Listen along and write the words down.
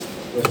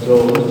nuestro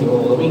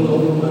último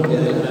domingo antes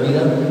de la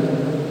Navidad,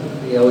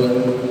 y hoy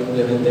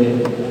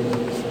simplemente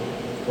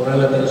poner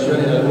la atención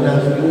en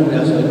algunas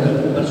figuras, algunas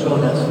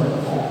personas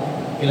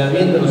que el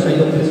Adviento nos ha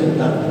ido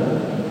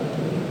presentando.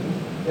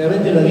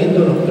 Realmente el Adviento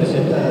nos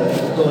presenta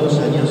todos los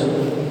años,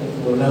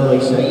 por un lado a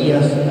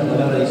Isaías, la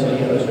palabra de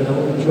Isaías resuena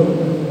mucho,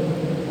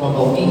 Juan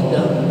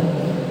Bautista,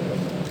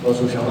 con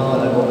su llamado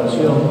a la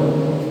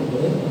conversión,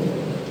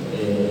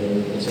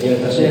 el Señor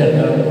está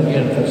cerca,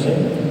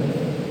 conviértanse.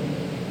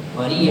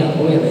 María,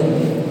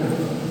 obviamente,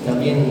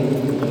 también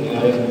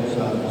agregaremos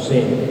a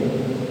José.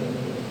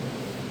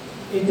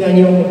 Este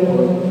año,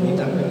 por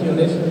estas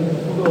cuestiones,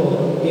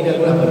 uno tiene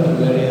algunas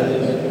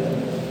particularidades,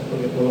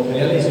 porque por lo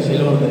general ese es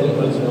el orden en el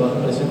cual se va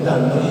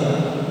presentando.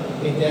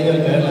 Este año,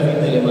 al caer la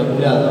fiesta de la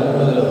Inmaculada,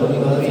 uno de los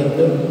domingos de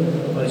Adviento,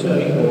 apareció la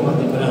Virgen como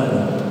más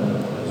temprano,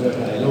 apareció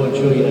acá el 8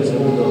 y era el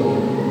segundo.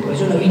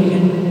 Apareció la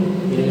Virgen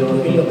y en el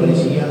Evangelio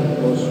aparecía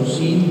con su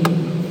sí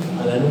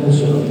al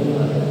anuncio,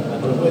 a la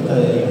propuesta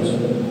de Dios.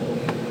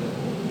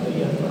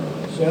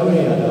 Se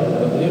abre a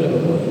lo que Dios le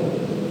propone.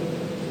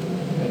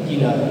 Aquí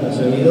la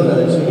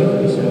servidora del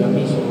Señor que se haga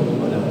misa con tu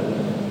palabra.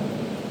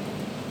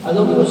 Al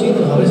domingo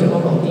siguiente nos aparece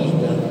Juan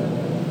Bautista,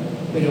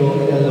 pero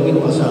era el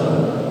domingo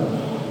pasado.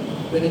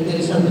 Pero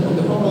interesante,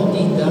 porque Juan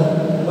Bautista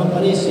no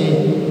aparece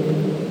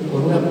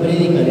con una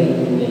prédica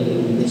en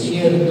el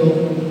desierto,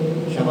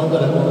 llamando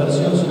a la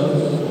conversión, sino,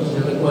 no se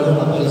recuerdan,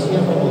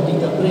 aparecía Juan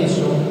Bautista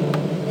preso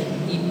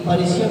y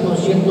parecía con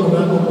ciertos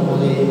rasgos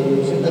como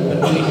de cierta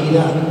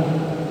perplejidad.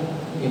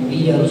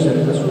 Envía a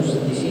sus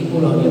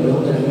discípulos y le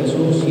preguntan a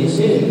Jesús si es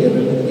él el que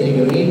realmente tiene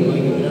que venir, no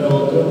hay que mirar a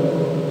otro.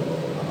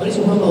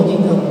 Aparece Juan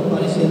Bautista,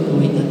 parece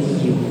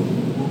dubitativo,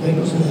 porque hay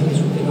cosas de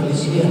Jesús que no le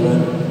cierran.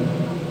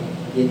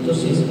 Y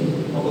entonces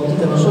Juan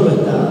Bautista no solo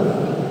está,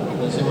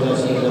 pensemos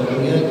así, en la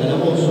oscuridad del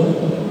calabozo,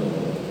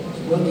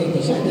 sino que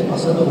quizás esté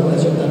pasando por una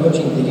cierta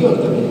noche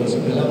interior también en ese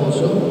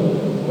calabozo,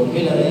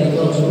 porque él ha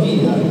dedicado su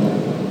vida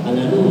al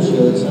anuncio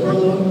del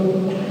Salvador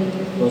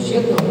con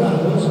ciertos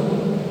rasgos.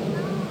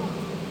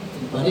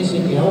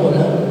 Parece que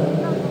ahora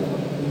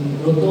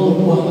no todo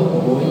cuaja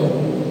como él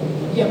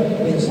había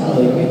pensado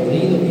y había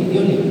creído que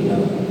Dios le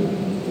inspiraba.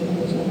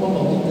 Entonces, Juan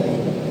Bautista ahí.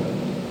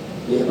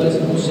 Y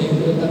aparece José,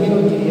 pero también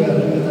hoy quería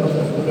rescatar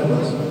otra figura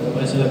más, que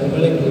aparece en la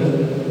primera lectura,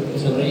 que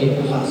es el rey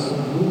Ahaz,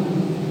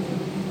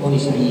 con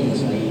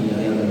Isaías ahí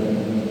ladeando.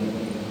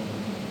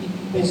 Y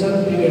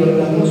pensar primero en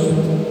las dos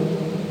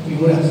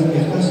figuras de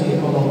Ahaz y de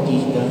Juan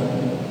Bautista,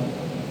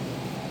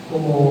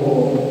 como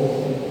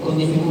con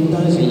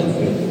dificultades en la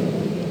fe.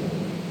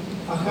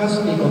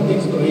 Ahaz, el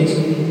contexto es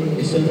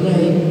el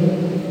rey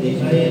de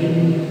Israel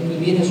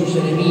y vienen sus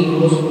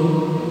enemigos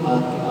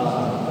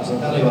a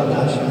presentarle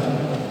batalla.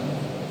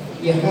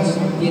 Y Ahaz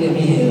tiene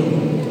miedo.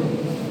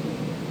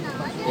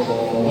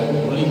 Como buen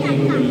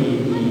político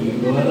y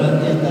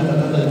gobernante está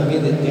tratando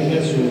también de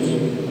tejer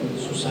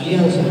sus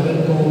alianzas, a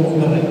ver cómo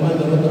busca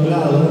respaldo en otro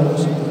lado,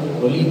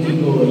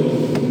 político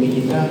y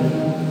militar.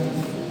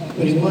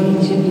 Pero igual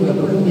siente una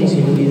profunda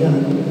inseguridad.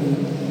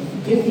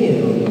 Tiene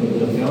miedo de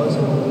los que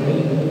avanzan contra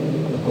él.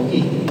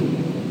 Conquista.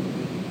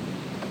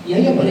 Y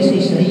ahí aparece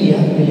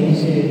Isaías que le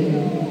dice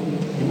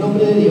en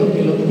nombre de Dios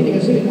que lo que tiene que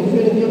hacer es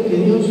confiar en Dios, que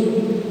Dios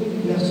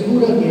le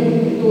asegura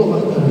que todo va a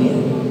estar bien.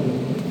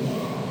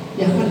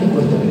 Y a Ahaz le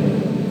cuesta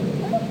creer.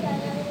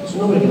 Es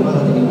un hombre que va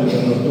a tener una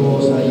vida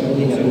tortuosa y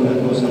tiene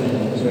algunas cosas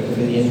en su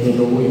expediente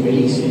no muy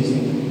felices.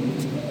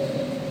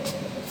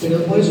 Pero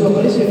por eso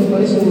parece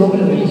un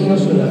hombre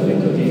religioso en el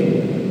aspecto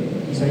que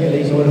Isaías le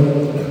dice, bueno,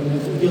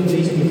 Dios te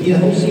dice que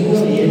pidas un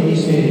signo y él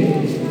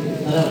dice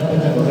la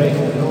respuesta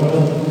correcta,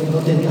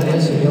 no tentaré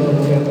al Señor, no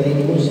voy a pedir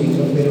ningún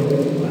signo, pero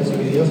parece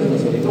que Dios a mí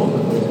se le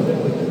enoja por esa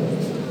respuesta.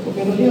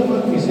 Porque en realidad,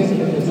 más que ser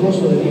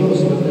respetuoso de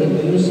Dios y no querer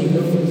pedir un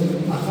signo,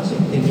 Ahaz es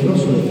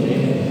temeroso de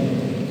creer.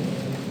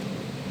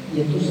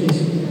 Y entonces,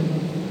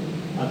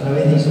 a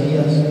través de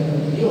Isaías,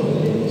 Dios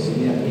le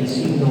dice, mira, el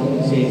signo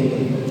es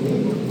este.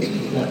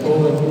 La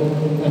joven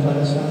está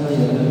embarazada y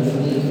dará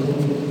un hijo.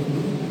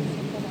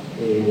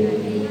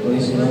 Con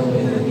ese nombre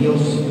de Dios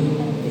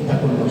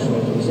está con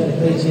nosotros. O sea, le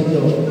está diciendo,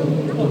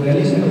 tu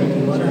realeza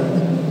continuará,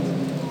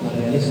 la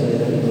realeza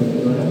de David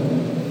continuará,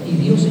 y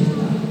Dios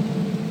está,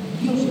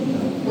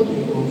 no te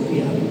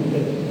confías.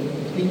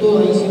 Hay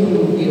todo ahí siempre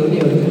un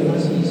tironeo entre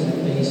Ahaz y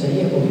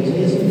Isaías, porque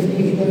Isaías siempre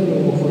tiene que estar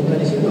como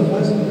fortaleciendo a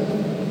Ahaz,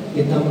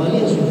 que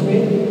tambalea su fe,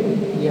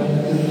 y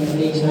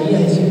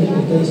Isaías es siempre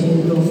que está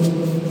diciendo,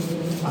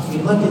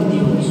 afirmate en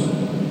Dios,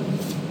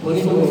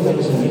 poniendo como está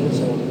los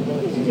amigos.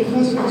 Así que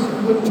Ahaz es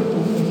un buen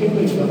ejemplo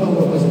y capaz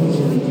uno puede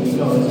sentirse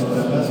identificado a veces por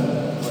Ahaz.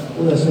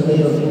 Uno es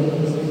medio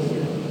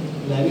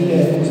la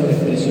Biblia usa una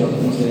expresión,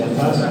 dice de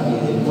Ahaz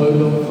y del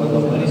pueblo,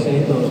 cuando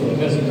aparecen estos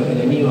ejércitos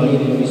enemigos ahí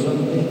en el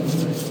horizonte,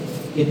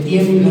 que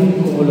tiemblan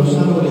como los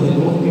árboles del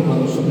bosque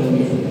cuando sopla el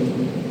viento.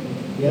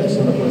 Y a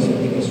veces uno puede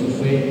sentir que su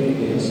fe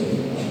es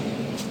así,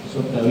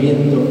 sopla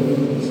viento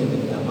y se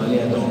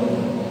tambalea todo.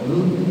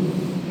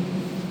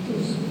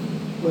 Entonces,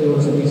 puede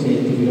uno sentirse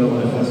identificado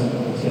con Ahaz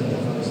en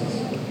ciertas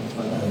veces,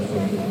 falta de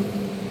fe.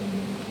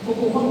 O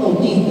con Juan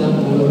Bautista,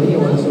 como lo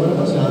veíamos la semana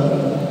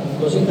pasada,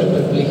 con cierta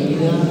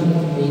perplejidad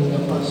e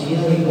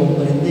incapacidad de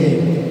comprender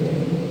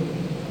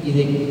y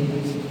de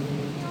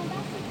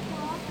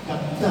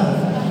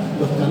captar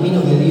los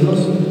caminos de Dios,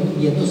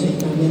 y entonces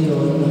está medio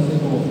en una fe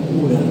como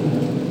oscura,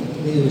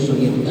 medio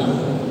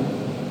desorientada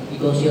y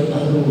con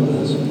ciertas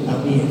dudas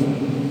también.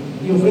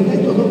 Y frente a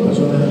estos dos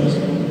personajes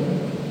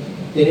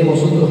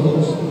tenemos otros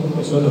dos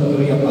que son los que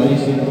hoy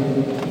aparecen,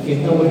 y que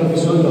está bueno que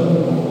son los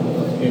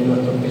que en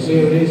nuestros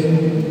pesebres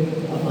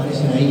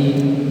aparecen ahí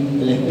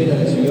en la espera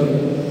del Señor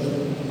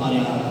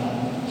para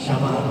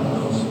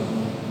llamarnos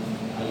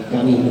al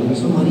camino, que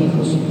son María y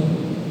José.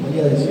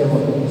 María,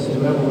 decíamos,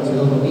 celebramos hace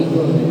 2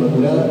 domingos de la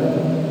Inmaculada,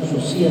 su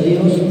sí a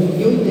Dios,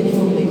 y hoy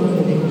tenemos la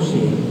imagen de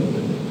José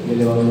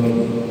del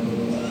Evangelio.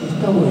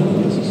 Está bueno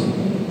que así sea.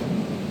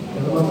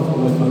 Tomamos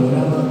como el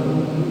panorama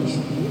y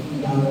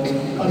a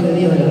un par de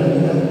días de la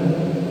Navidad,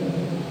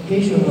 que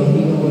ellos nos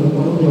digan, bueno,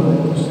 por dónde va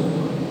la cosa.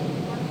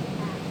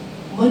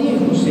 María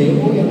y José,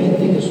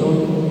 obviamente que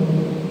son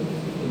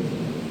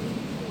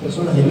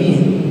personas de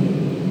bien,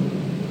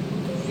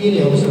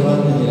 fieles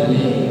observantes de la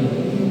ley,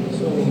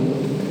 son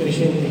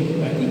creyentes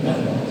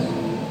practicantes.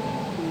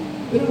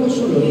 Pero no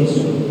solo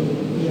eso,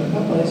 y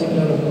acá aparece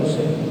claro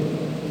José.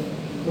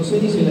 José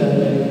dice el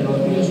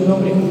Evangelio es un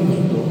hombre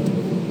justo.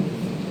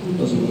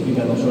 Justo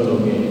significa no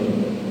solo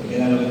que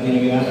da lo que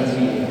tiene que dar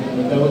así,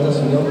 no te agota,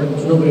 sino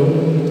es un hombre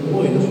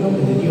bueno, es un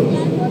hombre de Dios.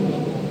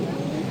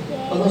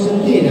 Cuando se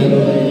entera lo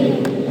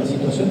de la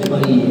situación de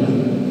María,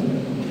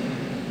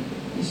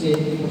 dice,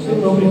 por ser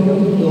un hombre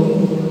justo,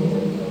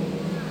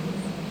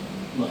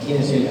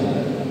 imagínense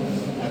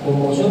la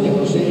conmoción de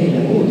José y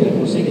la angustia de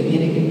José, que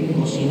tiene que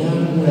cocinar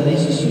una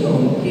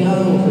decisión. ¿Qué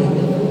hago frente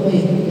a todo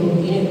esto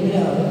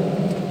inesperado?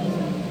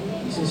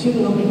 Dice,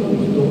 siendo un hombre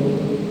justo,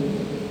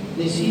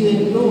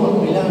 decide no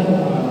apelar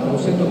a un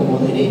concepto como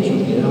derecho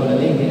que daba la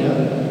ley, que era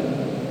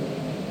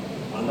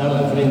mandarla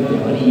al frente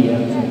a María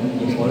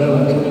y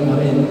exponerla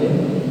públicamente,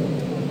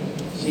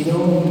 sino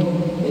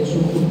en su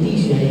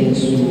justicia y en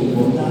su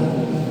bondad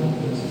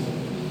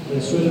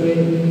resuelve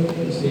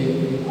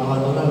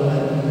abandonarla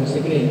en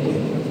secreto,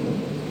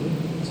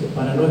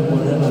 para no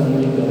exponerla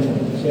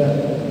públicamente. O sea,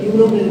 es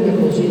un hombre de una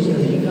conciencia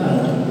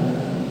delicada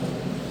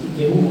y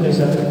que busca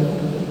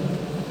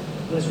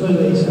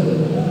resuelve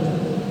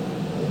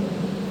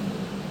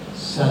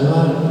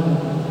salvar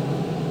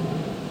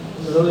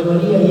el dolor de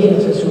María y él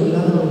hacia su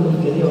lado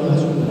y que Dios haga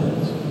sus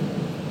planes.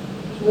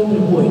 Es un hombre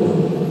bueno.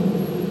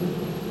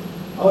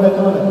 Ahora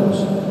acaba la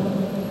cosa.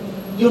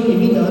 Dios le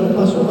invita a dar un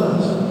paso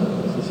más.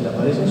 Se le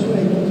aparecen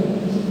sueños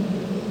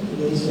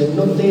y le dice,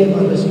 no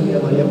temas recibir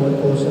a María como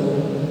esposa,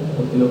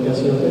 porque lo que ha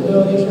sido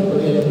dentro de ella es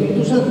por el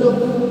Espíritu Santo,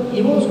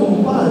 y vos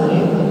como padre,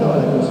 acaba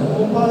la cosa,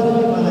 como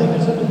padre vas a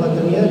ejercer tu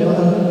paternidad,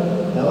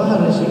 la vas a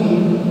recibir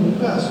en tu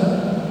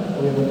casa,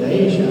 obviamente a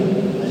ella,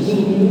 al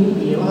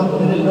niño, y le vas a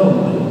poner el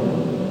nombre.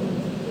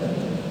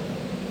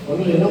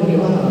 Ponerle el nombre,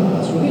 vas a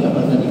asumir la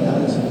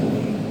paternidad de ese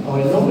niño.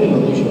 Ahora el nombre lo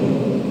doy yo,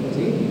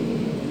 ¿sí?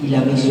 Y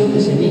la misión de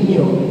ese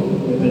niño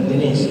me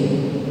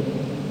pertenece,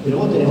 pero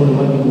vos tenés un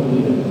lugar que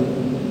cumplir acá.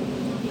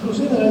 Y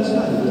José dará el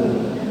salto,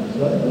 se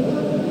va a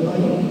despertar y va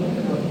a ir.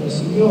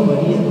 Recibió a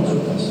María en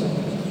su casa,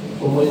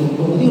 como Dios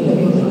le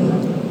había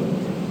ordenado.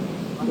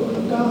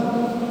 Bueno, acá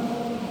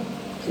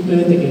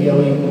simplemente quería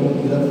hoy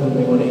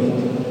quedarme con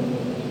esto.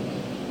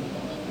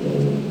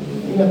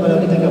 Hay una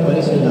palabrita que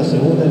aparece en la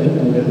segunda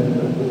lectura,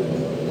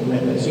 una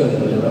expresión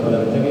de una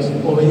palabrita que es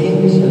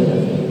obediencia de la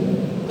fe.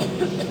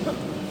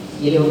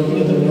 Y el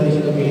Evangelio termina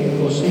diciendo que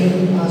José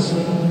hace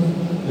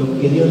lo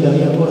que Dios le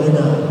había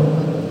ordenado.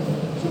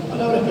 Son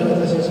palabras que a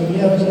nuestra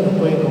sensibilidad a veces nos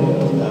pueden como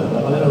costar. La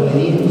palabra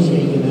obediencia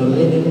y que me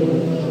ordenen,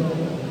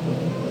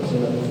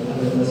 a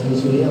nuestra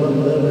sensibilidad más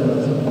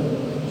moderna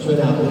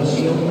suena a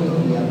presión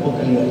y a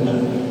poca libertad.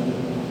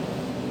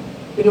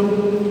 Pero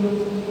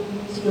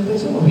si lo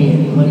pensamos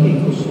bien, María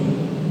y José,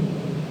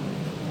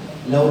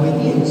 la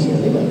obediencia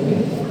de la fe,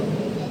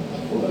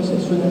 a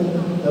veces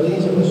la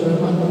obediencia puede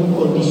sonar más como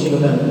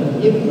condicional.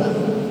 Y es verdad,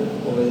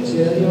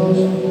 obedecer a Dios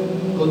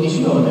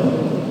condiciona,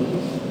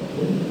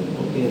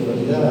 porque en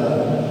realidad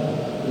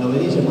la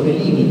obediencia pone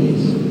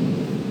límites.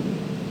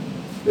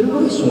 Pero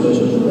no es solo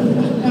eso, es una de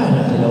las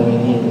caras de la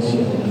obediencia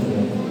de la fe.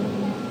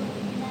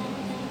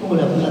 Como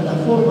la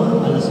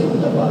plataforma a la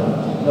segunda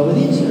parte. La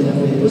obediencia de la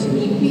fe después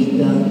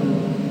invita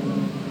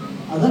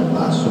a dar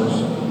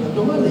pasos, a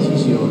tomar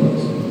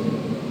decisiones.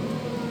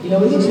 Y la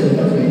obediencia de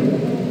la fe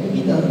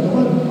invita a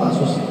tomar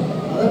pasos,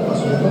 a dar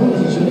pasos, a tomar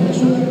decisiones que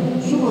son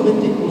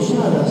sumamente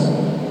osadas,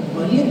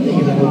 valientes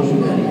y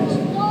revolucionarias.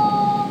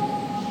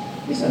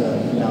 Esa es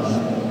la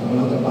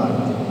otra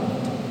parte.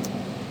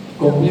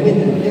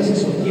 Complementa, en realidad se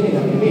sostiene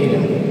la primera.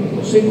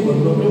 José, como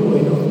un hombre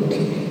bueno,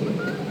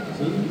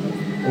 ¿sí?,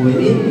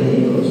 obediente a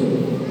Dios,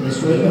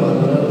 resuelve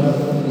abandonarla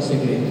en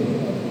secreto.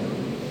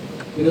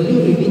 Pero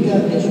Dios lo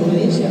invita en su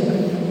obediencia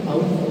a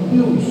un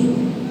plus.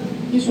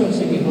 Y eso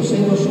hace que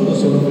José no solo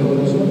sea un hombre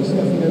bueno, sino que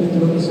sea finalmente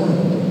un hombre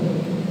santo.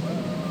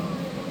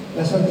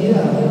 La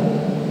santidad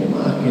es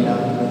más que la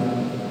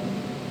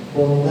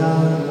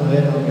bondad,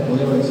 aunque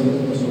podemos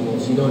decir que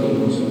somos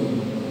sinónimos,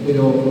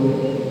 pero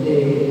de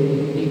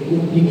el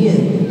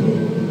cumplimiento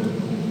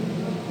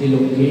de lo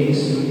que es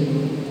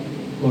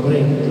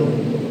correcto,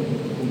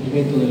 el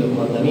cumplimiento de los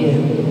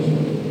mandamientos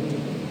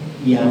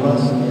y además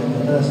de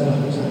tratar de hacer las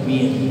cosas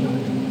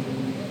bien.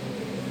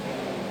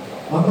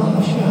 Va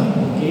más allá,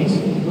 porque es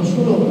no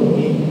solo lo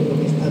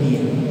que está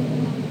bien.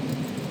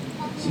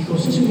 Si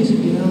José se hubiese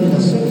quedado en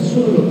hacer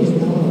solo lo que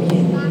estaba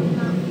bien,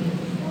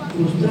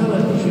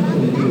 frustraba el proyecto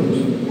de Dios,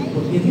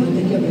 porque Dios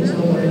tenía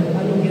pensado para él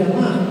algo que era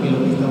más que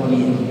lo que estaba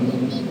bien.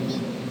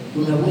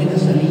 Una buena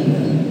salida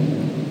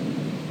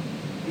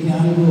era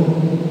algo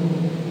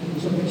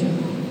insospechado.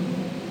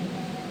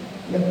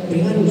 Era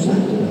pegar un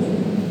salto en la fe.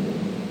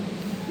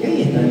 Y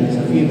ahí está el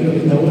desafío, creo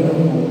que está bueno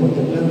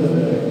contemplando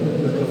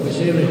nuestros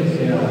pesebres,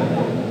 sea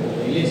en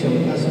la iglesia o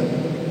en casa.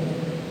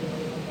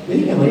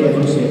 Pedirle a María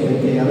José,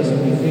 frente a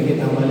veces mi fe que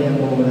tambalea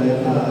como la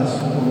de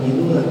Paz, con mis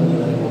dudas como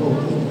la de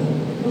Bautista.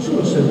 No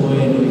solo ser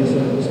bueno y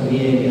hacer las cosas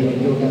bien, y lo que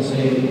tengo que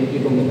hacer, y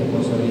cumplir con mis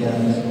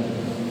responsabilidades.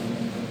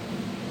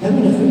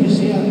 Dame una fe que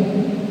sea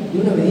de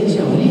una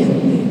obediencia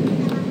valiente,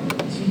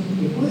 ¿sí?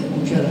 Que pueda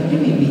escuchar a qué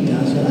me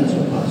invita hacia dar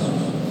esos pasos.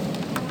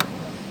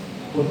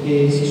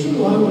 Porque si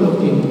solo hago lo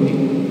que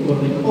me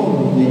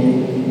corresponde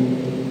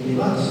de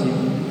base,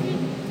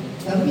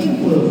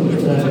 también puedo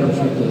frustrar el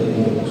proyecto de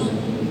Dios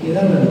y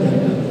quedarme a mitad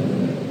del camino.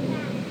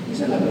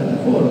 Esa es la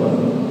plataforma,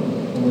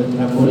 como el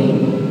trampolín.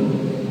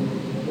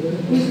 Pero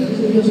después a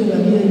veces Dios en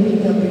la vida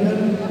invita a pegar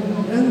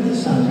grandes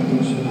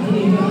saltos,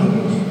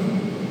 arriesgados.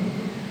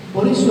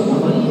 Por eso a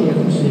María y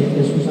a José,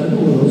 en sus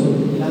saludos,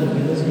 el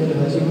ángel del Señor les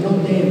va a decir: no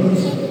temas.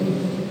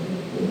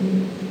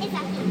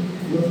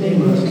 No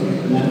temas,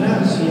 la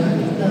gracia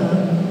está,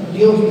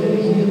 Dios te ha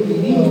elegido y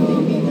Dios te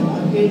invita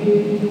a que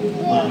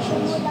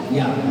vayas y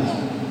hagas.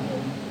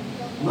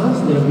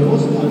 Más de lo que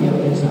vos habías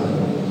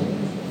pensado.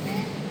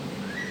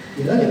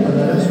 Te da el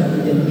espaldarazo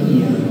y te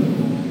envía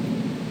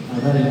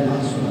a dar el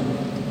paso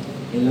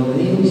en la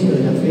obediencia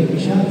de la fe, que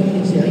ya,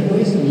 fíjense, ahí no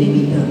es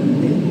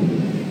limitante,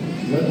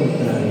 sino al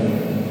contrario,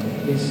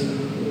 es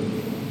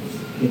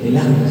que te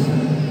lanza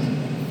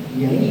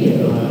y ahí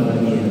nos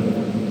agarra miedo.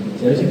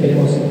 Si a veces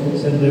queremos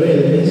ser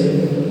rebeldes,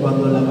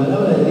 cuando la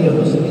palabra de Dios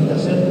nos invita a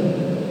ser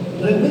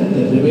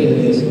realmente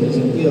rebeldes, en el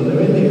sentido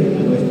rebelde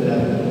a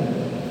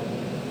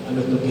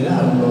nuestro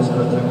quedarnos, a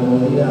nuestra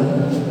comodidad,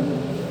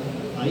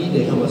 ahí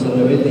dejamos de ser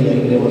rebeldes y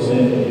ahí queremos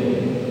ser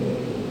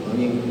más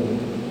bien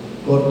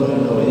cortos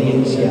en la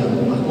obediencia,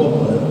 más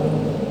cómoda.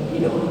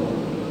 Y no,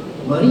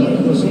 María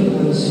y José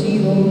han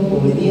sido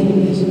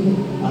obedientes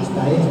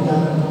hasta esta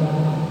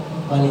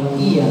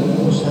valentía,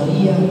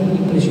 osadía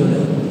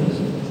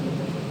impresionantes.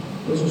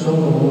 Por eso son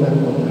como una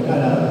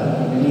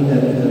contracara linda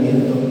del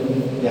Adviento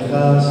de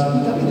Ajás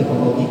y también de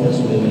Juan Bautista en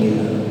su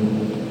debilidad.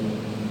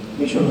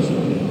 Ellos no se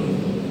creen.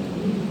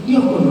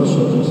 Dios con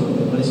nosotros,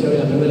 me pareció ver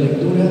la primera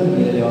lectura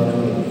y el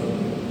Evangelio.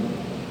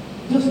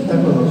 Dios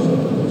está con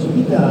nosotros, nos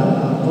invita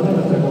a poner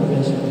nuestra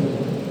confianza en Él,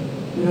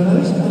 pero a la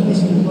vez a darle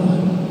sin lugar.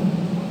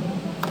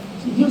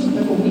 Si Dios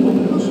está conmigo,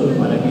 pero no solo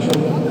para que yo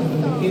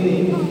me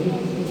quede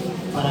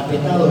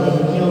parapetado,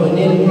 refugiado en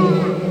Él,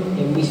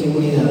 en mis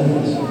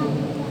seguridades.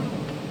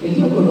 El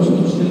Dios con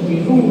nosotros es el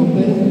que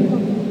rompe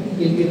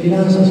y el que te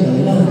lanza hacia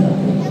adelante,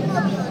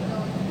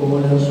 como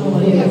lanzó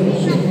María a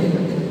José.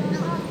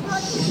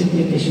 Es el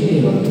que te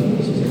lleva,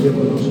 ese es el Dios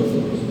con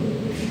nosotros.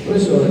 Por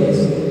eso es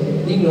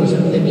digno de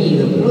ser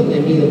temido, pero no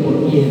temido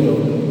por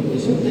miedo, de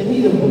ser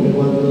temido porque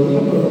cuando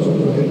Dios con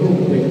nosotros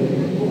irrumpe,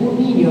 como un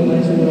niño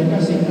aparece en una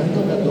casa y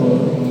trastoca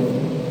todo,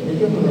 el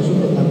Dios con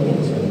nosotros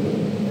también se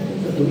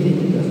entra tu vida y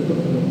te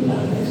trastoca los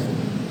planes,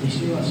 te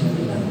lleva hacia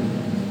adelante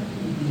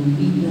y te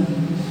invita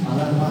a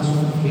dar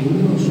pasos que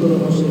uno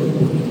solo no se le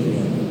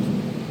ocurriría.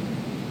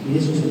 Y de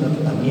eso se trata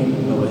también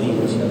la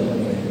obediencia de la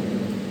fe.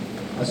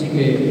 Así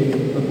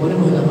que nos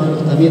ponemos en las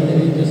manos también de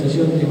la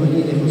intercesión de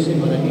María y de José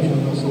para que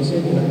ellos nos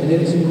enseñen a tener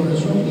ese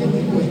corazón bien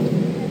dispuesto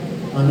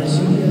a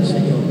recibir al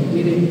Señor, que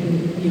quiere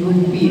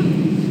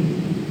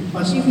irrumpir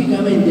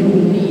pacíficamente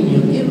como un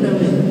niño,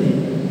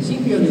 tiernamente,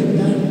 sin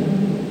violentar,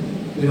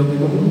 pero que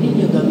como un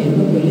niño también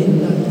no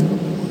violenta,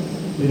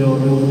 pero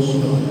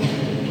revoluciona,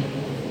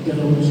 que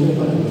revolucione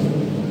para mí.